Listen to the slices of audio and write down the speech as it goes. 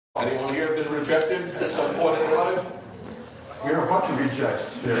Anyone here been rejected at some point in their life? We're a bunch of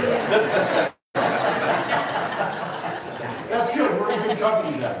rejects here. That's good. We're in good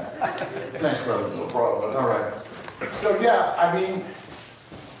company then. Thanks, brother. No problem. All right. So yeah, I mean,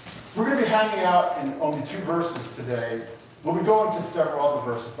 we're going to be hanging out in only 2 verses today. We'll be going to several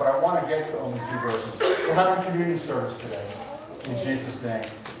other verses, but I want to get to only 2 verses. We're having communion service today, in Jesus' name.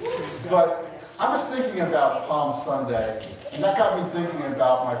 But I was thinking about Palm Sunday, and that got me thinking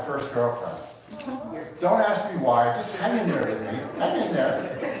about my first girlfriend. Don't ask me why, just hang in there with me. Hang in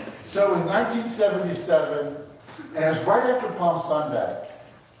there. So it was 1977, and it was right after Palm Sunday.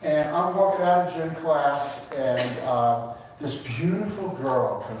 And I'm walking out of gym class, and this beautiful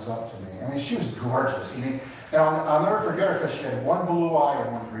girl comes up to me. I mean, she was gorgeous. And I'll never forget her because she had one blue eye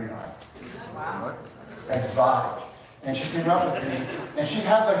and one green eye. Wow. Exotic. And she came up with me, and she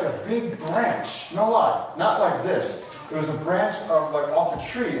had like a big branch. No lie, not like this. It was a branch of like off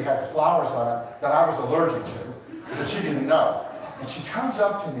a tree. It had flowers on it that I was allergic to, but she didn't know. And she comes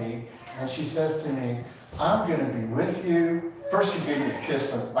up to me, and she says to me, "I'm going to be with you." First, she gave me a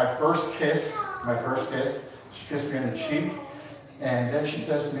kiss. My first kiss. She kissed me on the cheek, and then she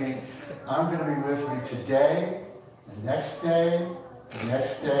says to me, "I'm going to be with you today, the next day, the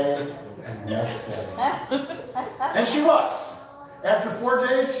next day, and the next day." And she was. After 4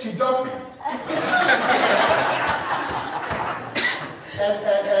 days, she dumped me.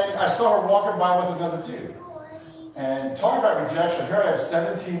 and I saw her walking by with another dude. And talking about rejection, here I have a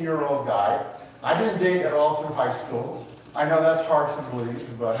 17-year-old guy. I didn't date at all through high school. I know that's hard to believe,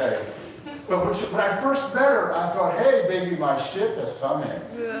 but hey. But when I first met her, I thought, hey, baby, my ship has come in.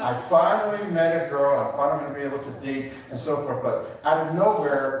 Yeah. I finally met a girl. I'm finally going to be able to date and so forth. But out of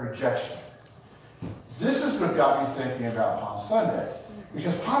nowhere, rejection. This is what got me thinking about Palm Sunday.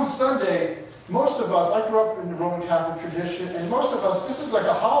 Because Palm Sunday, most of us, I grew up in the Roman Catholic tradition, and most of us, this is like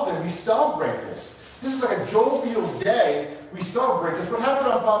a holiday. We celebrate this. This is like a jovial day. We celebrate this. What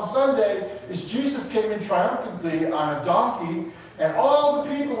happened on Palm Sunday is Jesus came in triumphantly on a donkey, and all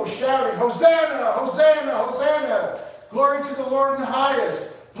the people were shouting, "Hosanna, Hosanna, Hosanna! Glory to the Lord in the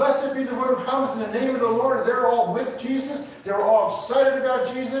highest. Blessed be the one who comes in the name of the Lord." And they're all with Jesus. They were all excited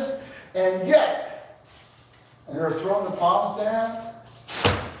about Jesus. And they were throwing the palms down.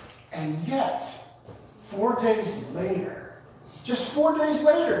 And yet, 4 days later, just 4 days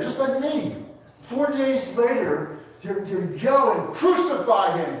later, just like me, 4 days later, they're yelling,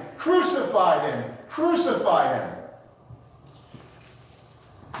 "Crucify him! Crucify him! Crucify him!"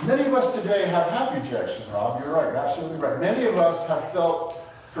 Many of us today have had rejection, Rob. You're right, you're absolutely right. Many of us have felt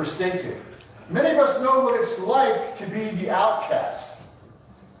forsaken. Many of us know what it's like to be the outcast.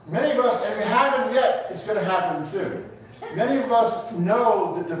 Many of us, and we haven't yet, it's going to happen soon. Many of us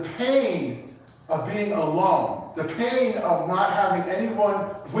know that the pain of being alone, the pain of not having anyone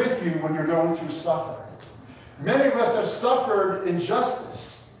with you when you're going through suffering. Many of us have suffered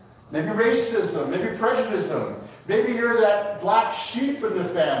injustice, maybe racism, maybe prejudice. Maybe you're that black sheep in the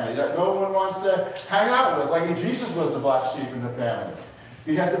family that no one wants to hang out with, like Jesus was the black sheep in the family.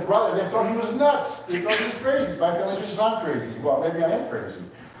 You had the brother, they thought he was nuts. They thought he was crazy. My family just not crazy. Well, maybe I am crazy.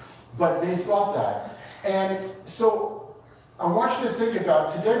 But they thought that. And so I want you to think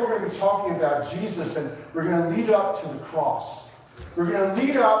about, today we're going to be talking about Jesus, and we're going to lead up to the cross. We're going to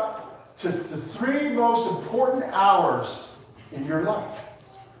lead up to the 3 most important hours in your life.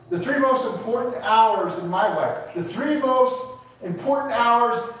 The 3 most important hours in my life. The 3 most important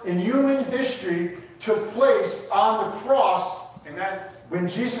hours in human history took place on the cross. Amen. When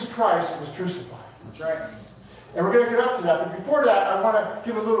Jesus Christ was crucified. That's right. And we're going to get up to that. But before that, I want to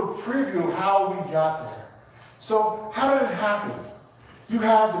give a little preview of how we got there. So, how did it happen? You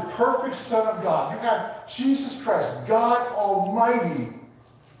have the perfect Son of God. You have Jesus Christ, God Almighty,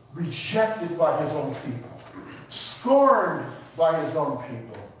 rejected by his own people. Scorned by his own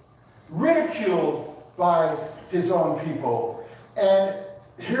people. Ridiculed by his own people. And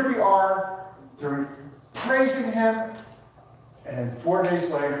here we are, they're praising him, and 4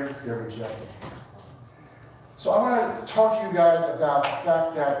 days later, they're rejecting him. So I want to talk to you guys about the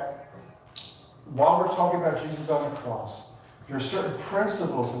fact that while we're talking about Jesus on the cross, there are certain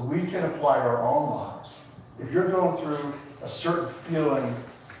principles that we can apply to our own lives. If you're going through a certain feeling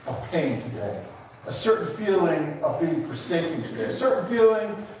of pain today, a certain feeling of being forsaken today, a certain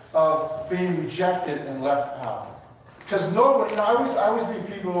feeling of being rejected and left out. Because no one, I always meet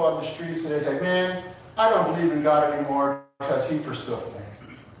people on the streets today say, "Man, I don't believe in God anymore because he forsook me.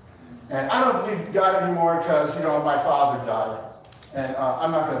 And I don't believe in God anymore because, my father died. And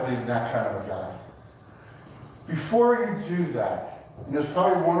I'm not going to believe in that kind of a God." Before you do that, and there's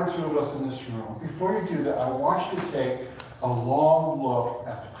probably 1 or 2 of us in this room, before you do that, I want you to take a long look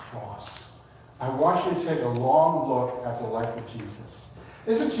at the cross. cross. I want you to take a long look at the life of Jesus.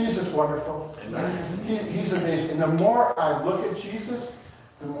 Isn't Jesus wonderful? He's amazing. And the more I look at Jesus,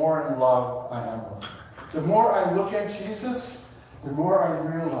 the more in love I am with him. The more I look at Jesus, the more I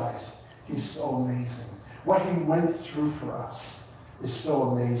realize he's so amazing. What he went through for us is so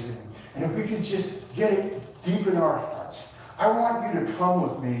amazing. And if we could just get it deep in our hearts, I want you to come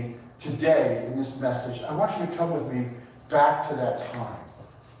with me today in this message. I want you to come with me back to that time.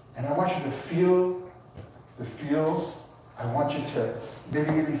 And I want you to feel the feels. I want you to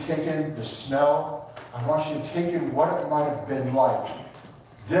maybe even take in the smell. I want you to take in what it might have been like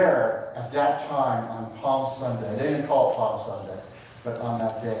there at that time on Palm Sunday. They didn't call it Palm Sunday, but on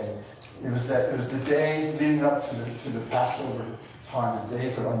that day. It was the days leading up to the Passover time, the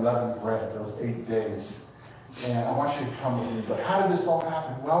days of unleavened bread, those 8 days. And I want you to come with me. But how did this all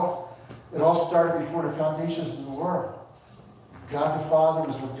happen? Well, it all started before the foundations of the world. God the Father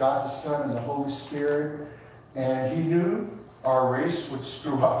was with God the Son and the Holy Spirit, and he knew our race would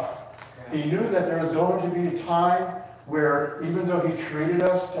screw up. He knew that there was going to be a time where, even though he created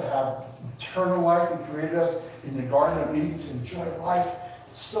us to have eternal life, he created us in the Garden of Eden to enjoy life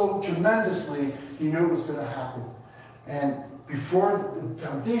so tremendously, he knew it was going to happen. And before the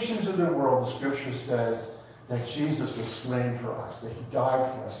foundations of the world, the scripture says that Jesus was slain for us, that he died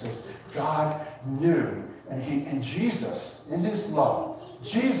for us, because God knew. And Jesus, in his love,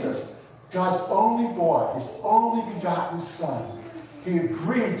 Jesus, God's only boy, his only begotten Son, he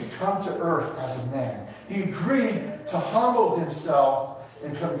agreed to come to earth as a man. He agreed to humble himself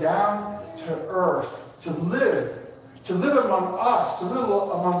and come down to earth to live among us, to live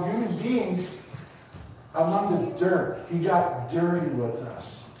among human beings, among the dirt. He got dirty with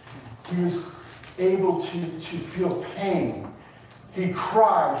us. He was able to feel pain. He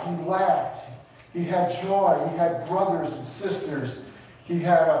cried, he laughed, he had joy, he had brothers and sisters. He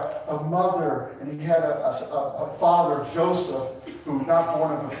had a mother, and he had a father, Joseph, who was not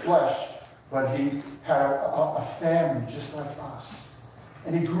born of the flesh, but he had a family just like us.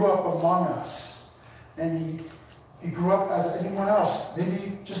 And he grew up among us. And he grew up as anyone else,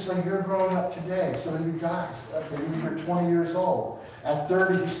 maybe just like you're growing up today. Some of you guys, maybe you're 20 years old. At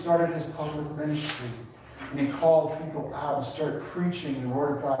 30, he started his public ministry. And he called people out and started preaching the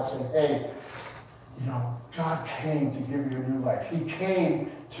Word of God, saying, hey, God came to give you a new life. He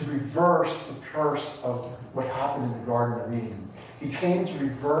came to reverse the curse of what happened in the Garden of Eden. He came to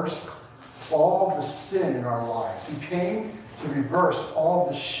reverse all the sin in our lives. He came to reverse all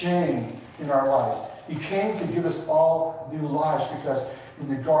the shame in our lives. He came to give us all new lives, because in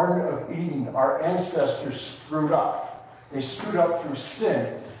the Garden of Eden, our ancestors screwed up. They screwed up through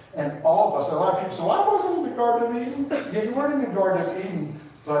sin. And all of us, a lot of people say, well, I wasn't in the Garden of Eden. Yeah, you weren't in the Garden of Eden,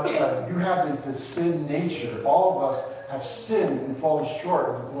 but you have the sin nature. All of us have sinned and fallen short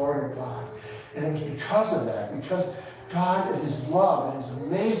of the glory of God. And it was because of that, because God in his love, and his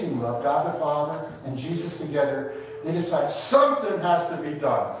amazing love, God the Father and Jesus together, they decided something has to be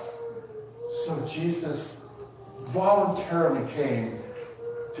done. So Jesus voluntarily came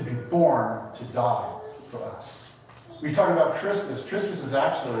to be born to die for us. We talk about Christmas. Christmas is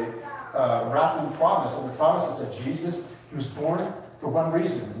actually wrapped in promise. And the promise is that Jesus, he was born for one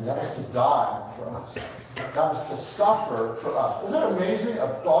reason, and that was to die for us. That was to suffer for us. Isn't that amazing? A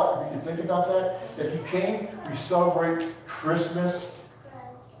thought, if you can think about that, that he came. We celebrate Christmas,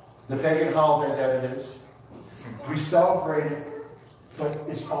 the pagan holiday that it is. We celebrate it, but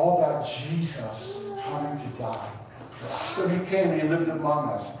it's all about Jesus coming to die for us. So he came and he lived among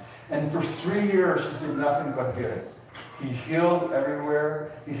us. And for 3 years, he did nothing but good. He healed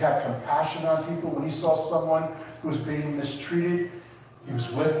everywhere. He had compassion on people. When he saw someone who was being mistreated, he was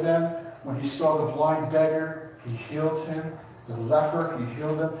with them. When he saw the blind beggar, he healed him. The leper, he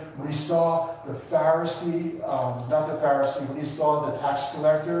healed him. When he saw the Pharisee, when he saw the tax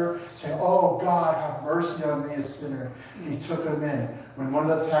collector saying, oh, God, have mercy on me, a sinner, he took him in. When one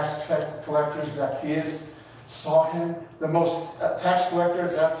of the tax collectors, Zacchaeus, saw him, the tax collector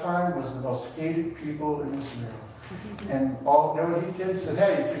at that time was the most hated people in Israel. And you know what he did? He said,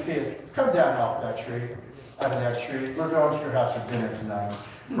 hey, Zacchaeus, come down out of that tree. We're going to your house for dinner tonight.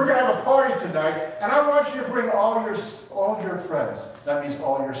 We're going to have a party tonight, and I want you to bring all your friends. That means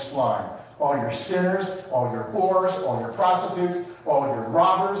all your slime, all your sinners, all your whores, all your prostitutes, all your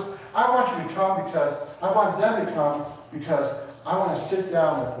robbers. I want you to come because I want them to come because I want to sit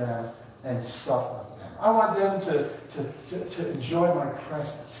down with them and sup with them. I want them to enjoy my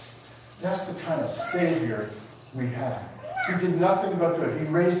presence. That's the kind of Savior we have. He did nothing but good. He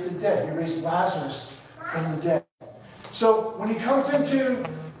raised the dead. He raised Lazarus from the dead. So when he comes into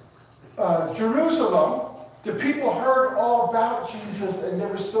Jerusalem, The people heard all about Jesus and they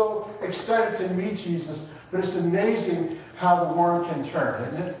were so excited to meet Jesus. But it's amazing how the worm can turn,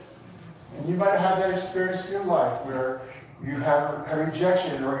 isn't it? And you might have had that experience in your life where you have a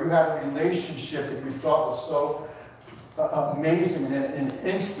rejection or you had a relationship that you thought was so amazing, and in an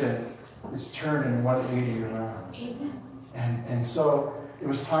instant it's turned in 180 around. Amen. And so it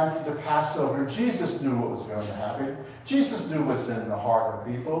was time for the Passover. Jesus knew what was going to happen. Jesus knew what's in the heart of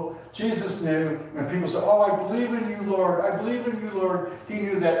people. Jesus knew when people said, "Oh, I believe in you, Lord. I believe in you, Lord." He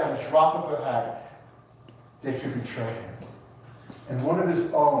knew that at a drop of a hat, they could betray him. And one of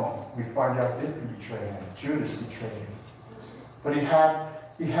his own, we find out, did betray him. Judas betrayed him. But he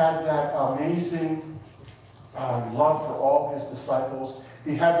had that amazing love for all his disciples.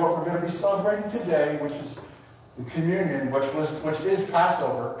 He had what we're going to be celebrating today, which is the communion, which is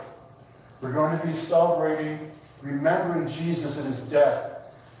Passover. We're going to be celebrating, remembering Jesus and his death.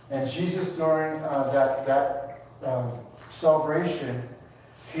 And Jesus, during that celebration,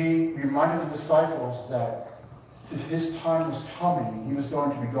 he reminded the disciples that his time was coming. He was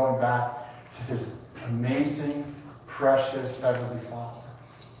going to be going back to his amazing, precious Heavenly Father.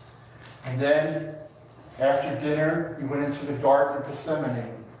 And then, after dinner, he went into the Garden of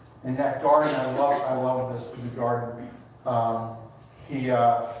Gethsemane. In that garden, I love this, the garden. He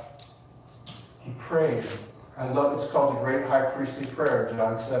prayed. It's called the Great High Priestly Prayer,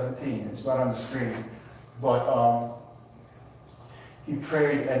 John 17. It's not on the screen. But he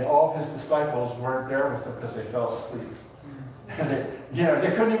prayed, and all his disciples weren't there with him because they fell asleep.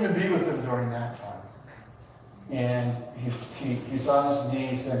 They couldn't even be with him during that time. And he's on his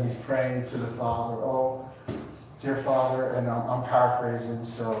knees and he's praying to the Father. "Oh, dear Father," and I'm paraphrasing,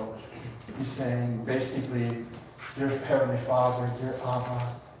 so he's saying basically, "Dear Heavenly Father, dear Abba."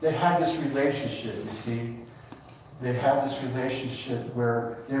 They had this relationship, you see. They had this relationship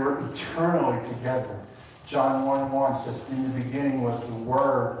where they were eternally together. John 1:1 says, "In the beginning was the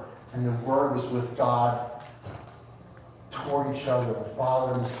Word, and the Word was with God, toward each other, the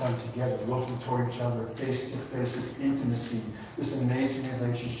Father and the Son together, looking toward each other, face to face, this intimacy, this amazing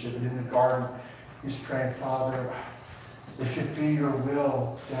relationship." And in the garden, he's praying, "Father, if it be your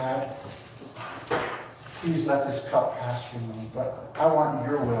will, Dad, please let this cup pass from me, but I want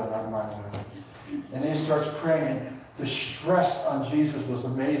your will, not my will." And then he starts praying. The stress on Jesus was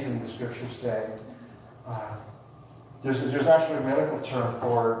amazing, the scriptures say. There's actually a medical term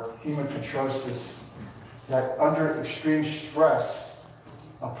for hemochromatosis, that under extreme stress,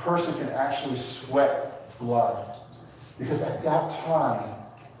 a person can actually sweat blood. Because at that time,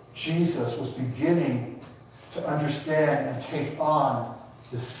 Jesus was beginning to understand and take on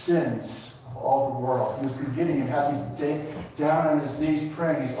the sins of all the world. He was beginning, and as he's down on his knees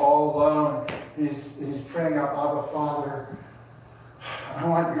praying, he's all alone. He's praying out, "Abba, Father, I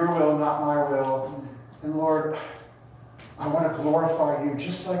want your will, not my will. And Lord, I want to glorify you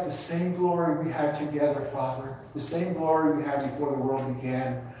just like the same glory we had together, Father. The same glory we had before the world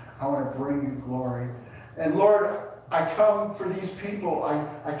began. I want to bring you glory. And Lord, I come for these people.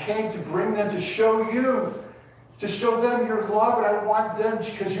 I came to bring them to show you, to show them your love. And I want them,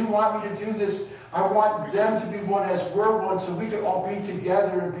 because you want me to do this, I want them to be one as we're one, so we can all be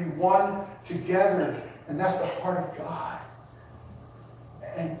together and be one together." And that's the heart of God.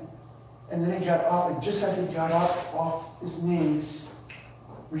 And then he got up, and just as he got up off his knees,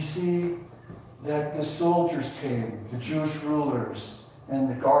 we see that the soldiers came, the Jewish rulers, and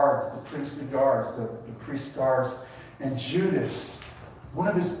the guards, the priestly guards, the priest guards, and Judas, one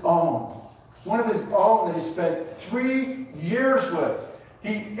of his own that he spent 3 years with,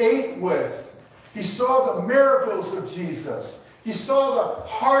 he ate with, he saw the miracles of Jesus, he saw the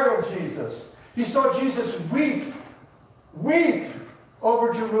heart of Jesus, he saw Jesus weep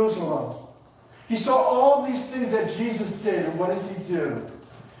over Jerusalem. He saw all these things that Jesus did, and what does he do?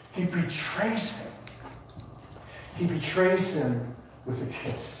 He betrays him. He betrays him with a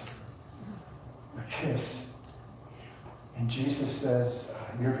kiss. A kiss. And Jesus says,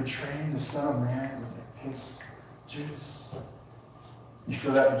 "You're betraying the Son of Man with a kiss, Judas." You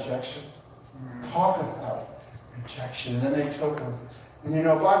feel that rejection? Talk about rejection. And then they took him.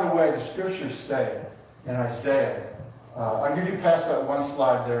 And by the way, the scriptures say in Isaiah, I'll give you past that one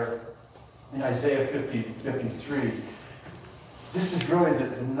slide there, in Isaiah 53. This is really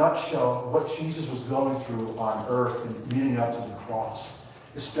the nutshell of what Jesus was going through on earth and leading up to the cross,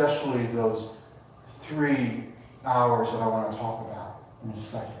 especially those 3 hours that I want to talk about in a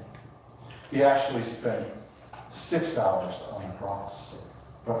second. He actually spent 6 hours on the cross,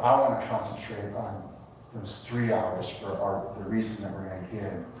 but I want to concentrate on those 3 hours for the reason that we're going to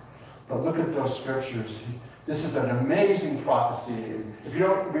give. But look at those scriptures. This is an amazing prophecy. And if you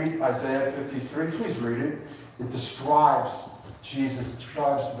don't read Isaiah 53, please read it. It describes Jesus, it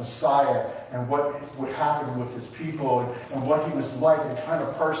describes the Messiah and what would happen with his people and what he was like and the kind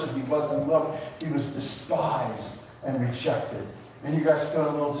of person he was and loved. He was despised and rejected. And you guys feel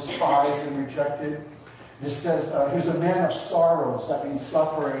a little despised and rejected? It says he was a man of sorrows, that means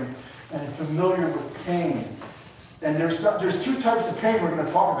suffering, and familiar with pain. And there's two types of pain we're going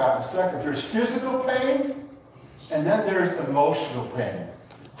to talk about in a second. There's physical pain, and then there's emotional pain.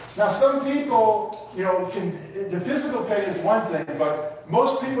 Now, some people, the physical pain is one thing, but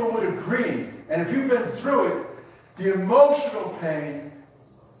most people would agree, and if you've been through it, the emotional pain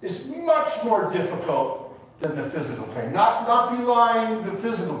is much more difficult than the physical pain. Not belying the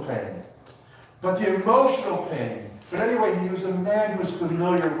physical pain, but the emotional pain. But anyway, he was a man who was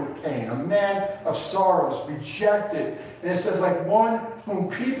familiar with pain, a man of sorrows, rejected. And it says, like one whom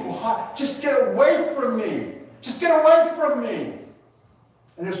people hide. Just get away from me. Just get away from me.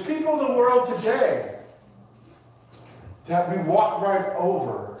 And there's people in the world today that we walk right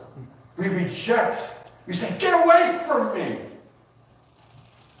over. We reject. We say, get away from me.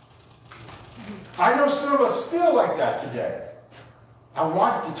 I know some of us feel like that today. I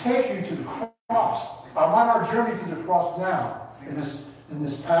want to take you to the cross. I'm on our journey to the cross now. In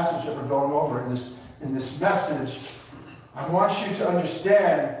this passage that we're going over, in this message, I want you to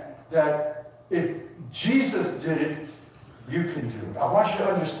understand that if Jesus did it, you can do it. I want you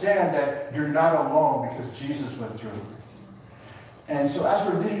to understand that you're not alone because Jesus went through it with you. And so as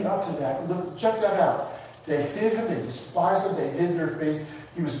we're leading up to that, look, check that out. They hid him, they despised him, they hid their face.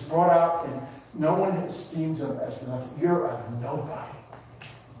 He was brought out and no one esteemed him as nothing. You're a nobody.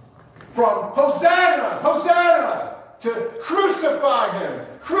 From Hosanna, Hosanna, to crucify him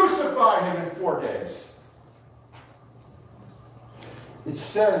in 4 days. It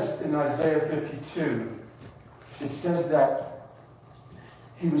says in Isaiah 52, it says that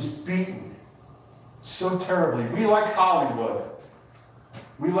he was beaten so terribly. We like Hollywood.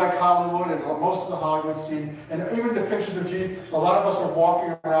 We like Hollywood and most of the Hollywood scene, and even the pictures of Jesus, a lot of us are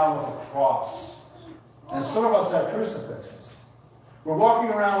walking around with a cross. And some of us have crucifixes. We're walking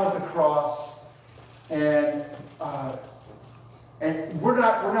around with a cross, and we're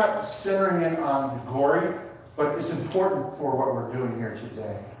not centering in on the glory, but it's important for what we're doing here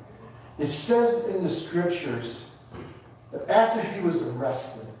today. It says in the scriptures that after he was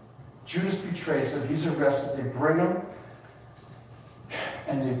arrested, Judas betrays him, he's arrested, they bring him,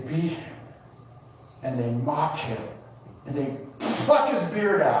 and they beat him, and they mock him, and they pluck his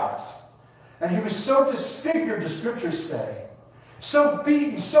beard out. And he was so disfigured, the scriptures say, so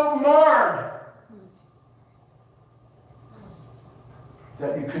beaten, so marred,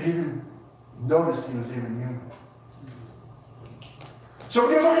 that you could even notice he was even human. So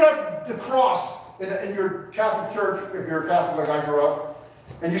when you're looking at the cross in your Catholic church, if you're a Catholic like I grew up,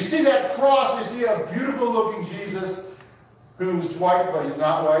 and you see that cross, you see a beautiful looking Jesus who's white, but he's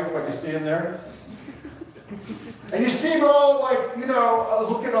not white, but you see him there. And you see him all like,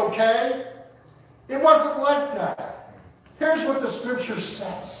 looking okay. It wasn't like that. Here's what the scripture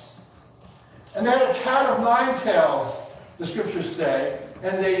says. And they had a cat of nine tails, the scriptures say,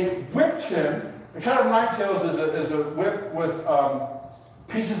 and they whipped him. The cat of nine tails is a whip with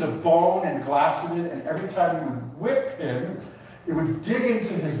pieces of bone and glass in it, and every time you would whip him, it would dig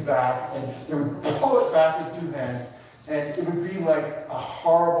into his back, and they would pull it back with two hands, and it would be like a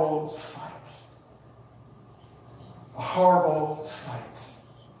horrible sight. A horrible sight.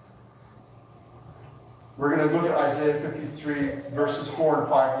 We're going to look at Isaiah 53, verses 4 and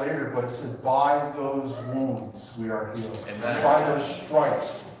 5 later, but it says, by those wounds we are healed. Amen. By those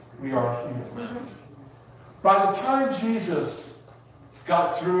stripes we are healed. By the time Jesus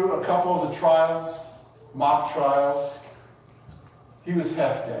got through a couple of the trials, mock trials, he was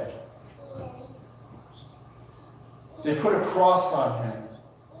half dead. They put a cross on him.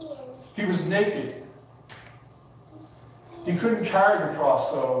 He was naked. He couldn't carry the cross,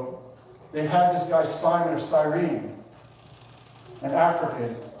 so they had this guy Simon of Cyrene, an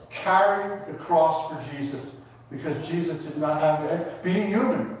African, carry the cross for Jesus because Jesus did not have the, being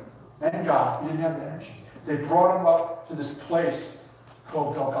human and God, he didn't have the energy. They brought him up to this place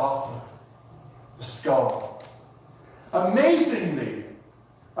called Golgotha, the skull. Amazingly,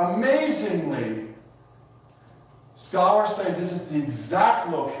 scholars say this is the exact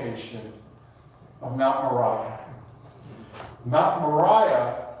location of Mount Moriah. Mount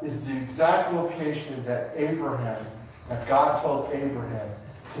Moriah is the exact location that God told Abraham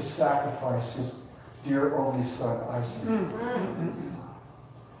to sacrifice his dear only son, Isaac.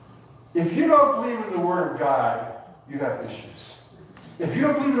 If you don't believe in the Word of God, you have issues. If you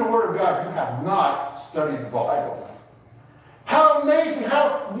don't believe in the Word of God, you have not studied the Bible. How amazing,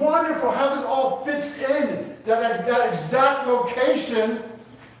 how wonderful, how this all fits in. That exact location,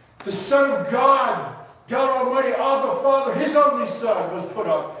 the Son of God, God Almighty, Abba Father, His only Son was put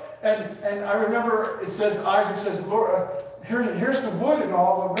up. And I remember it says, Isaac says, Lord, here's the wood and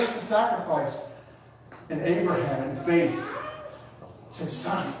all, but where's the sacrifice? And Abraham, in faith, said,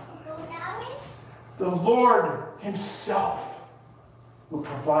 Son, the Lord Himself will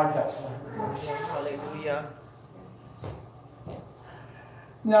provide that sacrifice. Hallelujah.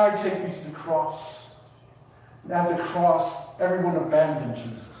 Now I take you to the cross. And at the cross, everyone abandoned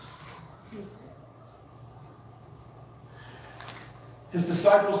Jesus. His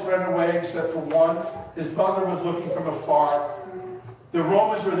disciples ran away except for one. His mother was looking from afar. The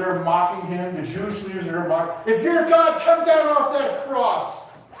Romans were there mocking him. The Jewish leaders were there mocking. If you're God, come down off that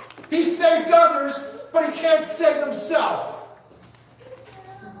cross. He saved others, but He can't save Himself.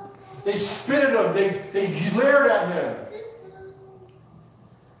 They spit at Him. They glared at Him.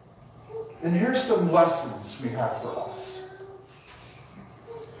 And here's some lessons we have for us.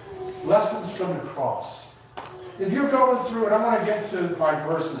 Lessons from the cross. If you're going through, and I want to get to my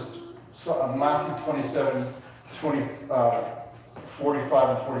verses, Matthew 27,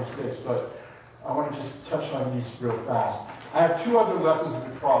 45 and 46, but I want to just touch on these real fast. I have two other lessons of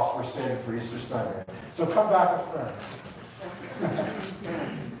the cross we're saving for Easter Sunday. So come back with friends.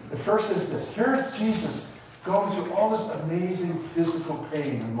 The first is this. Here's Jesus going through all this amazing physical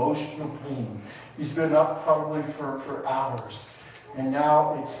pain, emotional pain. He's been up probably for hours. And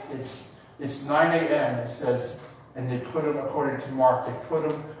now it's 9 a.m. It says, and they put Him, according to Mark, they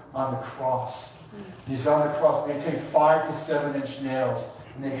put Him on the cross. He's on the cross. They take 5 to 7 inch nails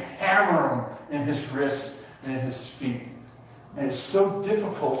and they hammer Him in His wrists and in His feet. And it's so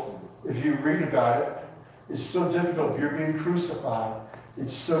difficult, if you read about it, it's so difficult if you're being crucified.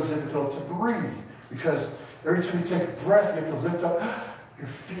 It's so difficult to breathe because every time you take a breath, you have to lift up your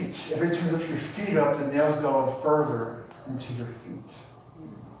feet. Every time you lift your feet up, the nails go further into your feet.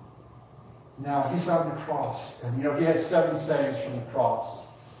 Now, He's on the cross. And, He had 7 sayings from the cross.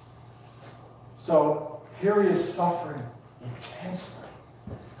 So, here He is suffering intensely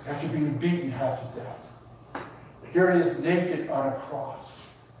after being beaten half to death. Here He is naked on a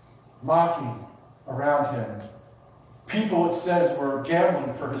cross, mocking around Him. People, it says, were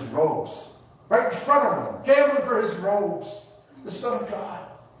gambling for His robes. Right in front of Him, gambling for His robes. The Son of God.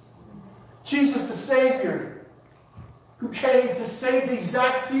 Jesus, the Savior, who came to save the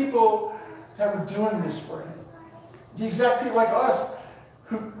exact people that were doing this for Him. The exact people like us,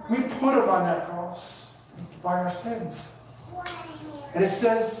 who we put Him on that cross by our sins. And it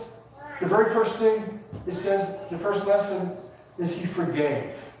says, the very first thing, it says, the first lesson is He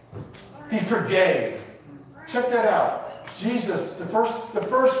forgave. He forgave. Check that out. Jesus, the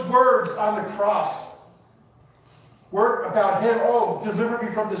first words on the cross were about Him. Oh, deliver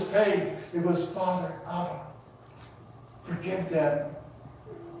me from this pain. It was, Father, Abba, forgive them,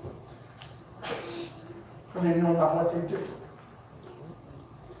 for they know not what they do.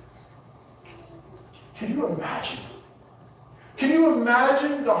 Can you imagine? Can you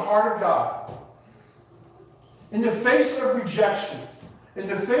imagine the heart of God in the face of rejection, in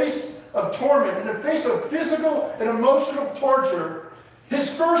the face of torment, in the face of physical and emotional torture?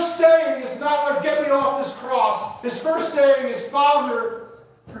 His first saying is not like, get me off this cross. His first saying is, Father,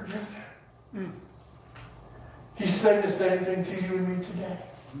 forgive them. He's saying the same thing to you and me today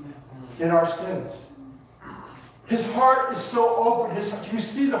in our sins. His heart is so open. You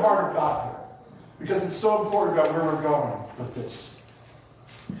see the heart of God here because it's so important about where we're going with this.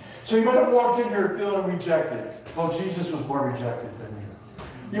 So you might have walked in here feeling rejected. Well, Jesus was more rejected than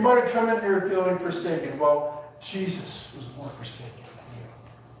you. You might have come in here feeling forsaken. Well, Jesus was more forsaken than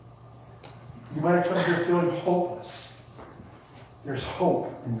you. You might have come here feeling hopeless. There's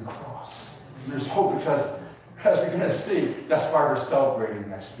hope in the cross. There's hope because, as we're going to see, that's why we're celebrating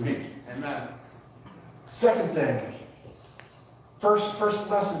next week. Amen. Second thing, first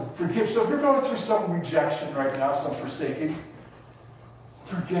lesson, forgive. So if you're going through some rejection right now, some forsaking,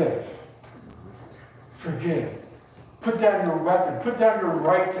 forgive. Forgive. Put down your weapon. Put down your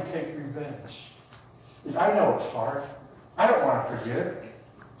right to take revenge. I know it's hard. I don't want to forgive.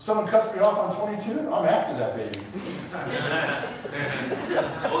 Someone cuts me off on 22, I'm after that baby.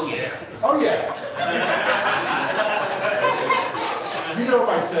 Oh, yeah. Oh, yeah. You know what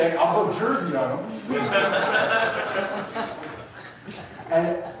I say. I'll go Jersey on him.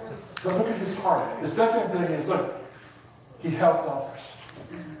 But look at his heart. The second thing is, look, he helped others.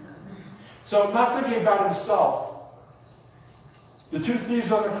 So not thinking about himself. The 2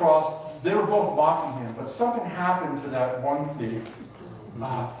 thieves on the cross, they were both mocking him, but something happened to that one thief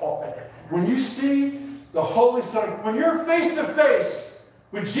When you see the Holy Son, when you're face to face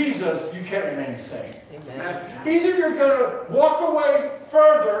with Jesus, you can't remain the same. Amen. Either you're going to walk away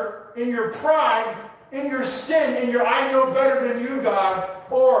further in your pride, in your sin, in your I know better than you, God,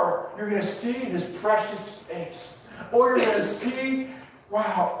 or you're going to see his precious face. Or you're going to see,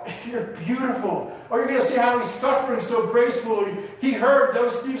 wow, you're beautiful. Or you're going to see how he's suffering so gracefully.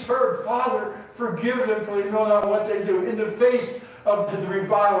 Those thieves heard, Father, forgive them for they know not what they do. In the face of the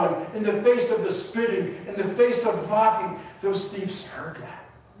reviling, in the face of the spitting, in the face of mocking, those thieves heard that.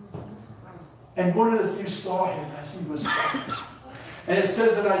 And one of the thieves saw him as he was suffering. And it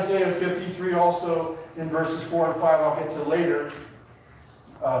says in Isaiah 53 also, in verses 4 and 5, I'll get to later.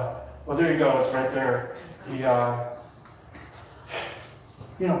 Well, there you go. It's right there.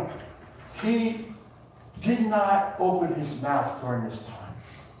 He did not open his mouth during this time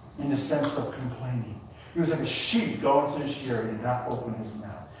in the sense of complaining. He was like a sheep going to the shearing and not open his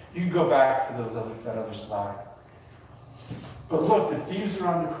mouth. You can go back to that other slide. But look, the thieves are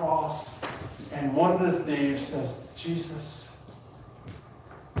on the cross, and one of the thieves says, Jesus.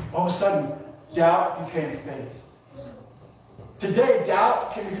 All of a sudden, doubt became faith. Today,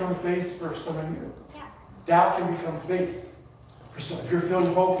 doubt can become faith for some of you. Doubt can become faith. If you're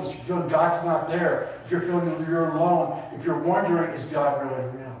feeling hopeless, if you're feeling God's not there, if you're feeling you're alone, if you're wondering, is God really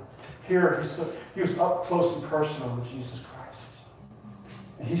real? Here, he was up close and personal with Jesus Christ.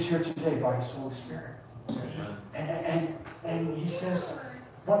 And he's here today by his Holy Spirit. And he says,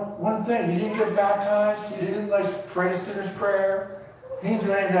 one thing, he didn't get baptized, he didn't pray the sinner's prayer, he didn't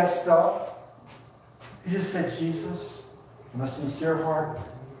do any of that stuff. He just said, Jesus, from a sincere heart,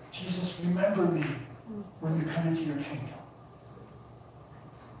 Jesus, remember me when you come into your kingdom.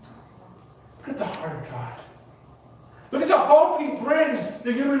 Look at the heart of God. Look at the hope he brings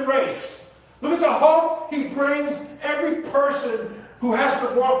the human race. Look at the hope he brings every person who has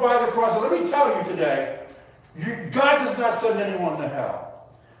to walk by the cross. And let me tell you today, God does not send anyone to hell.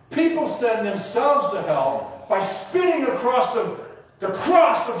 People send themselves to hell by spitting across the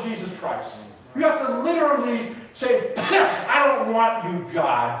cross of Jesus Christ. You have to literally say, I don't want you,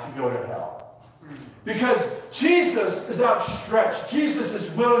 God, to go to hell. Because Jesus is outstretched. Jesus is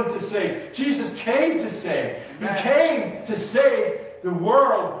willing to save. Jesus came to save. He came to save the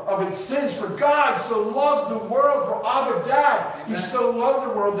world of its sins. For God so loved the world, for Abba Dad, he so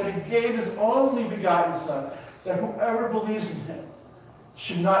loved the world that he gave his only begotten Son, that whoever believes in him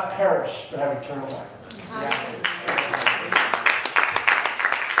should not perish but have eternal life. Yes.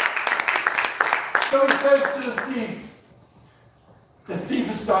 So he says to the thief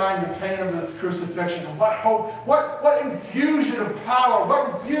is dying, the pain of the crucifixion. What hope, what infusion of power,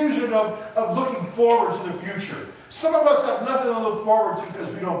 what infusion of looking forward to the future. Some of us have nothing to look forward to because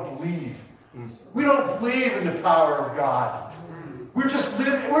we don't believe. We don't believe in the power of God. We're just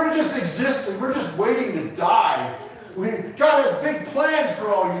living, we're just existing, we're just waiting to die. God has big plans for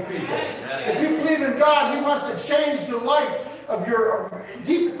all you people. If you believe in God, he wants to change the life of your,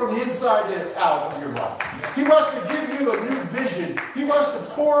 deep from the inside out of your life. He wants to give you a new vision. He wants to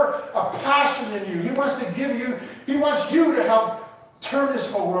pour a passion in you. He wants you to help turn this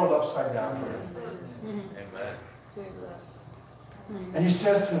whole world upside down for him. Amen. And he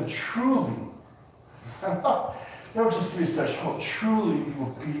says to them, truly, that would just give me such hope, truly you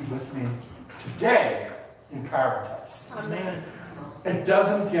will be with me today in paradise. Amen. It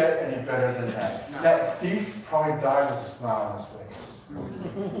doesn't get any better than that. No. That thief probably died with a smile on his face.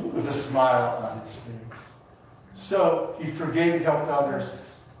 With a smile on his face. So he forgave and helped others.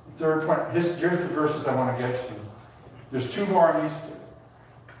 Third point, here's the verses I want to get to. There's two more on Easter.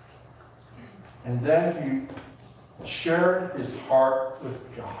 And then he shared his heart with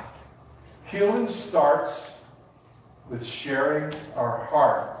God. Healing starts with sharing our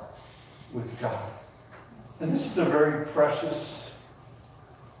heart with God. And this is a very precious.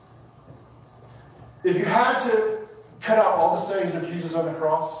 If you had to cut out all the sayings of Jesus on the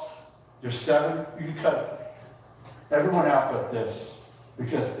cross, there's 7, you can cut everyone out but this.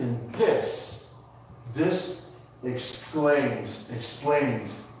 Because in this explains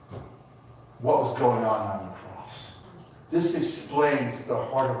what was going on the cross. This explains the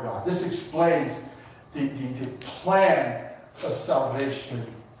heart of God. This explains the plan of salvation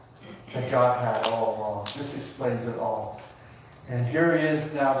that God had all along. This explains it all. And here he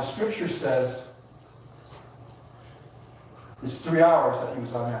is now. The scripture says it's 3 hours that he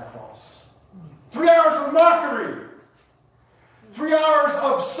was on that cross. 3 hours of mockery. 3 hours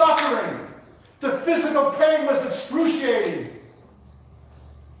of suffering. The physical pain was excruciating.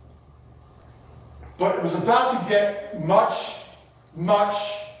 But it was about to get much, much,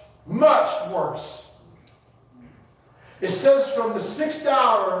 much worse. It says from the 6th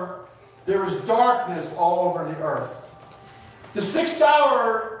hour, there was darkness all over the earth. The 6th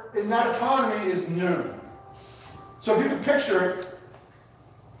hour in that economy is noon. So if you can picture it,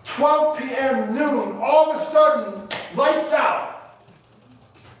 12 p.m. noon, all of a sudden, lights out.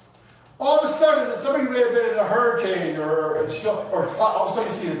 All of a sudden, somebody may have been in a hurricane or all of a sudden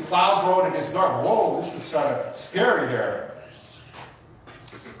you see the clouds rolling against dark. Whoa, this is kind of scary here.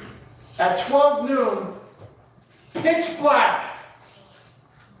 At 12 noon, pitch black.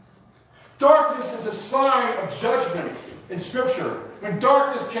 Darkness is a sign of judgment in Scripture. When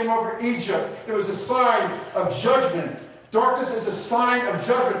darkness came over Egypt, it was a sign of judgment. Darkness is a sign of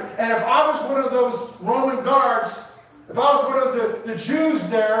judgment. And if I was one of those Roman guards, if I was one of the Jews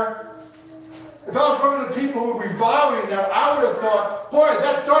there, if I was one of the people who were reviling them, I would have thought, boy,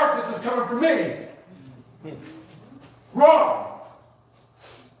 that darkness is coming for me. Wrong.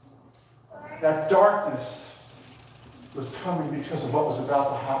 That darkness was coming because of what was about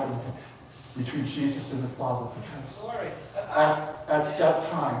to happen between Jesus and the Father. Because at that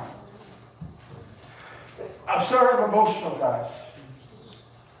time, I'm sorry I'm emotional, guys,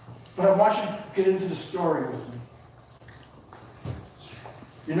 but I want you to get into the story with me.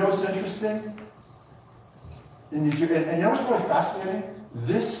 You know what's interesting? And you know what's really fascinating?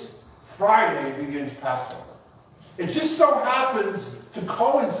 This Friday begins Passover. It just so happens to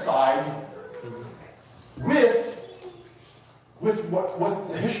coincide with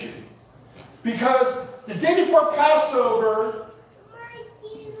the history. Because the day before Passover,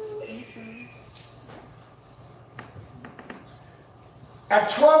 at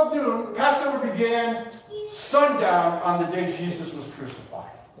 12 noon, Passover began sundown on the day Jesus was crucified.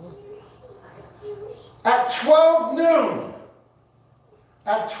 At 12 noon,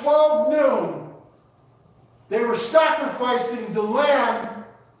 they were sacrificing the lamb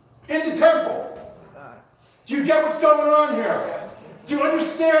in the temple. Do you get what's going on here? Do you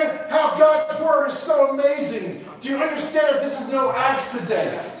understand how God's word is so amazing? Do you understand that this is no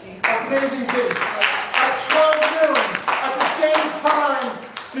accident? Amazing things. At 12 noon, at the same time,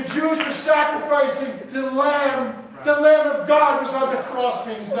 the Jews were sacrificing the lamb. The Lamb of God was on the cross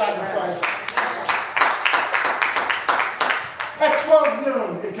being sacrificed. At 12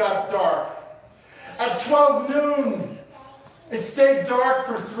 noon, it got dark. At 12 noon, it stayed dark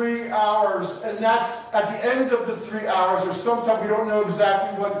for 3 hours, and that's at the end of the 3 hours, or sometime we don't know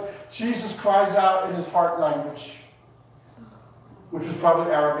exactly what Jesus cries out in his heart language, which was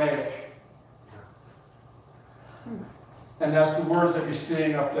probably Aramaic. And that's the words that you're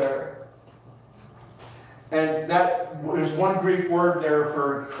seeing up there. And there's one Greek word there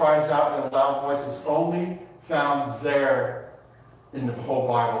for cries out in a loud voice. It's only found there in the whole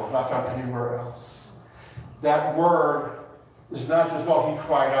Bible. It's not found anywhere else. That word is not just, well, he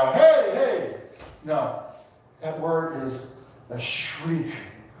cried out, hey, hey. No. That word is a shriek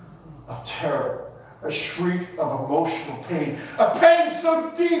of terror, a shriek of emotional pain, a pain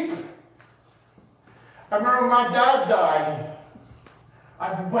so deep. I remember when my dad died.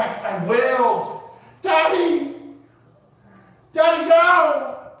 I wept, I wailed, Daddy! Daddy,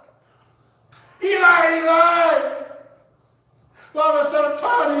 no! Eli, Eli! Lama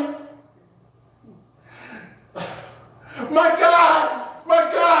Sabachthani! My God!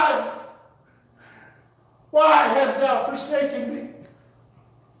 My God! Why hast thou forsaken me?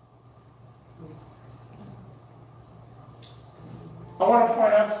 I want to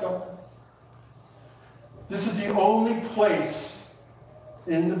point out something. This is the only place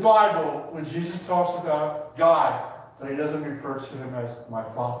in the Bible when Jesus talks about God that he doesn't refer to him as my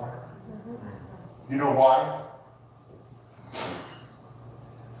Father. You know why?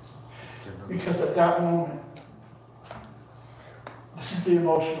 Because at that moment, this is the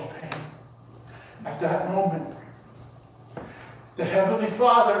emotional pain. At that moment, the Heavenly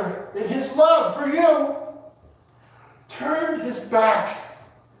Father, in his love for you, turned his back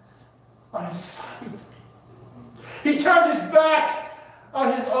on his Son. He turned his back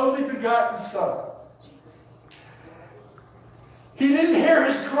on his only begotten Son. He didn't hear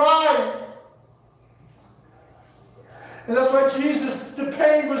his cry. And that's why Jesus, the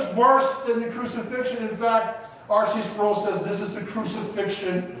pain was worse than the crucifixion. In fact, R.C. Sproul says this is the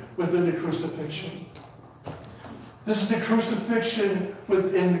crucifixion within the crucifixion. This is the crucifixion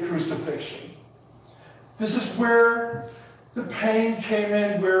within the crucifixion. This is where the pain came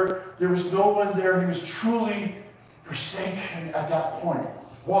in, where there was no one there. He was truly forsaken at that point.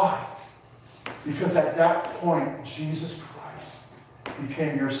 Why? Because at that point, Jesus Christ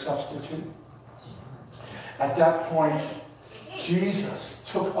became your substitute. At that point, Jesus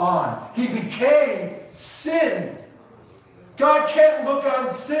took on. He became sin. God can't look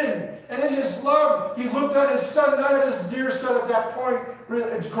on sin. And in his love, he looked on his son, not at his dear son at that point,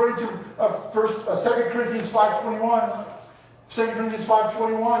 according to 2 Corinthians 5:21. 2 Corinthians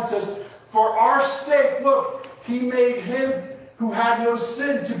 5:21 says, for our sake, look, he made him who had no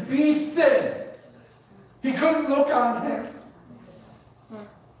sin to be sin. He couldn't look on him.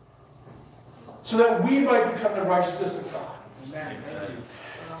 So that we might become the righteousness of God. Amen.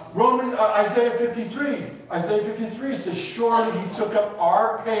 Isaiah 53. Isaiah 53 says, surely he took up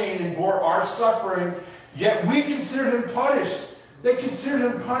our pain and bore our suffering, yet we considered him punished. They considered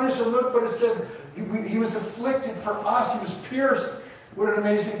him punished, and look, but it says he was afflicted for us. He was pierced. What an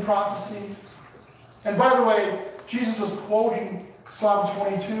amazing prophecy. And by the way, Jesus was quoting Psalm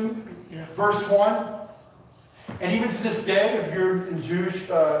 22, verse 1. And even to this day, if you're in Jewish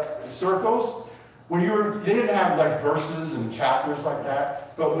circles, when they didn't have like verses and chapters like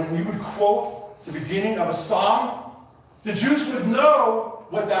that, but when you would quote the beginning of a psalm, the Jews would know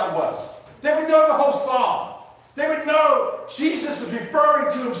what that was. They would know the whole psalm. They would know Jesus is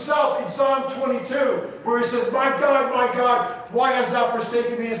referring to himself in Psalm 22, where he says, my God, why hast thou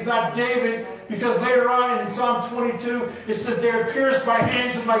forsaken me? It's not David, because later on in Psalm 22, it says, they have pierced my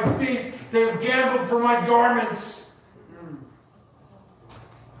hands and my feet. They have gambled for my garments.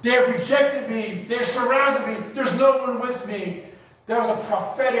 They have rejected me. They have surrounded me. There's no one with me. That was a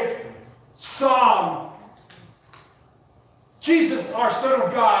prophetic psalm. Jesus, our Son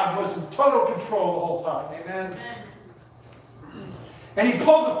of God, was in total control the whole time. Amen. And he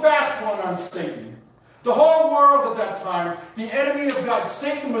pulled the fast one on Satan. The whole world at that time, the enemy of God,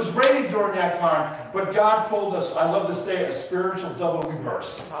 Satan, was reigning during that time. But God pulled us, I love to say, a spiritual double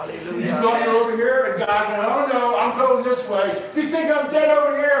reverse. Hallelujah. You thought you're over here, and God went, oh no, I'm going this way. You think I'm dead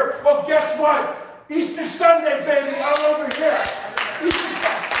over here? Well, guess what? Easter Sunday, baby, I'm over here. Easter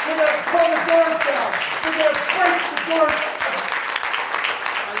Sunday. We're going to pull the doors down. We're going to break the doors down.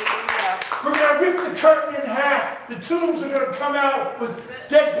 We're going to rip the curtain in half. The tombs are going to come out with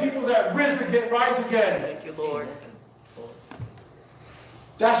dead people that rise again. Thank you, Lord.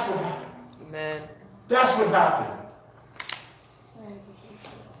 That's what happened. Amen. That's what happened.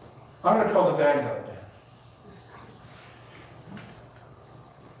 I'm going to call the band up now.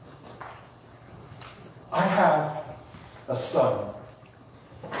 I have a son.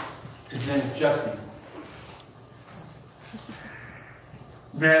 His name is Jesse.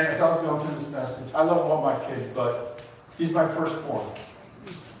 Man, as I was going through this message, I love all my kids, but he's my firstborn.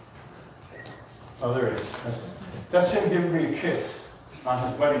 Oh, there he is. That's him giving me a kiss on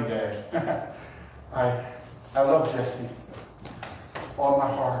his wedding day. I love Jesse with all my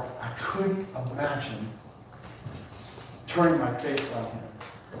heart. I couldn't imagine turning my face on him.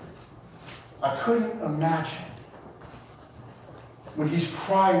 I couldn't imagine when he's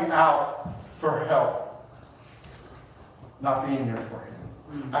crying out for help, not being there for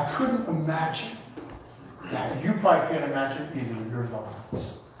him. I couldn't imagine that. You probably can't imagine either of your loved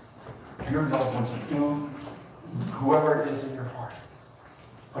ones. Your loved ones, whoever it is in your heart.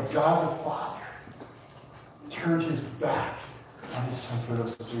 But God the Father turned his back on his son for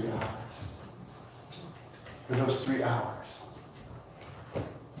those 3 hours. For those 3 hours.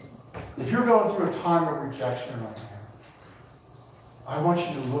 If you're going through a time of rejection right now, I want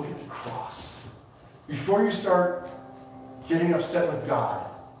you to look at the cross. Before you start getting upset with God,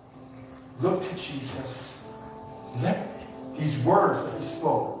 look to Jesus. Let these words that he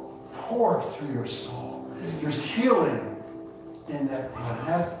spoke pour through your soul. There's healing in that blood.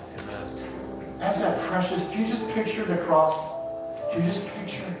 As that precious, can you just picture the cross? Can you just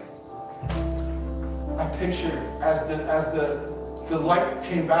picture it? I picture as the light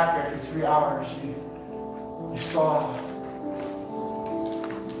came back after 3 hours, you saw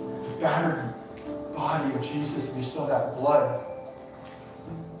the battered body of Jesus, and you saw that blood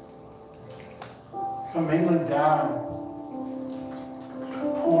come mingling down,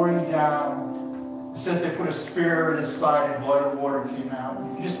 pouring down. It says they put a spear in his side and blood and water came out.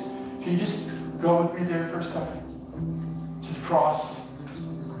 Can you just go with me there for a second? To the cross.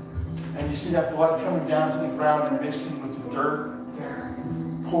 And you see that blood coming down to the ground and mixing with the dirt there,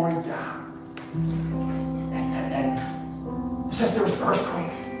 pouring down. And it says there was an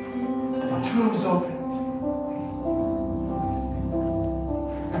earthquake. The tombs opened.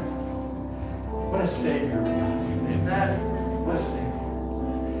 What a Savior we have. Amen. What a Savior.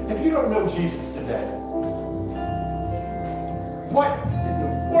 If you don't know Jesus today, what in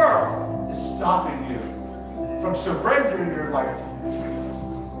the world is stopping you from surrendering your life to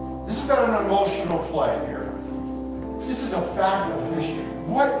him? This is not an emotional play here. This is a fact of history.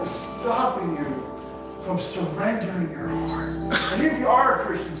 What is stopping you from surrendering your heart? And if you are a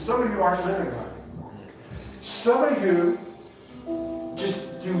Christian, some of you aren't living right. Some of you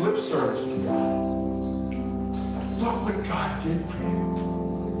service to God. Look what God did for you.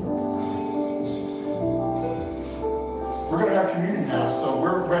 We're going to have communion now, so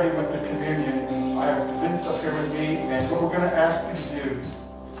we're ready with the communion. I have Vince up here with me, and what we're going to ask you to do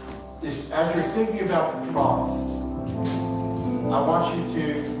is, as you're thinking about the cross, I want you to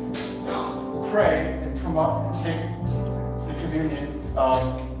pray and come up and take the communion. I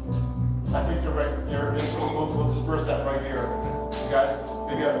think they're right there. We'll disperse that right here. You guys,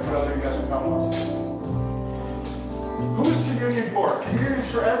 maybe I can put other you guys will come with us. Who is communion for? Communion is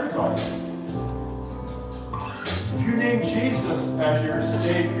for everybody. If you name Jesus as your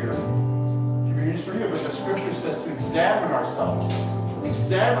Savior, communion is for you. But the Scripture says to examine ourselves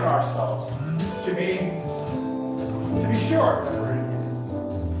to be sure that we're in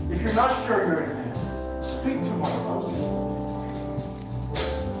Him. If you're not sure you're in Him, speak to one of us.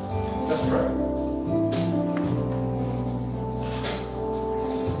 Let's pray.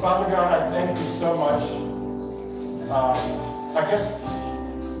 Father God, I thank you so much. I guess,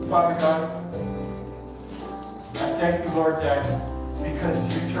 Father God, I thank you, Lord, that because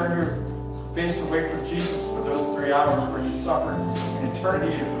you turned your face away from Jesus for those 3 hours where He suffered an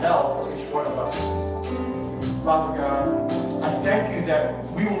eternity of hell for each one of us. Father God, I thank you that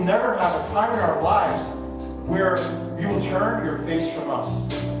we will never have a time in our lives where you will turn your face from us.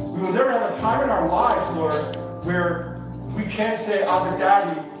 We will never have a time in our lives, Lord, where we can't say, Abba,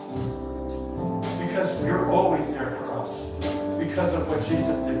 Daddy, because you're always there for us, because of what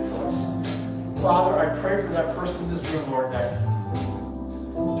Jesus did for us. Father, I pray for that person in this room, Lord, that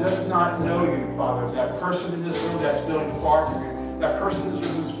does not know you, Father, that person in this room that's feeling far from you, that person in this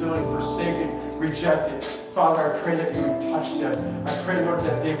room who's feeling forsaken, rejected. Father, I pray that you would touch them. I pray, Lord,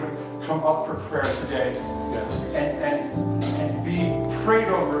 that they would come up for prayer today and be prayed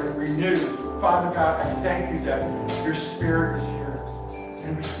over and renewed. Father God, I thank you that your Spirit is here.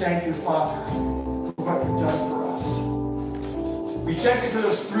 And we thank you, Father, for what you've done for us. We thank you for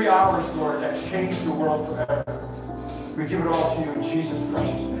those 3 hours, Lord, that changed the world forever. We give it all to you in Jesus'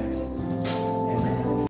 precious name.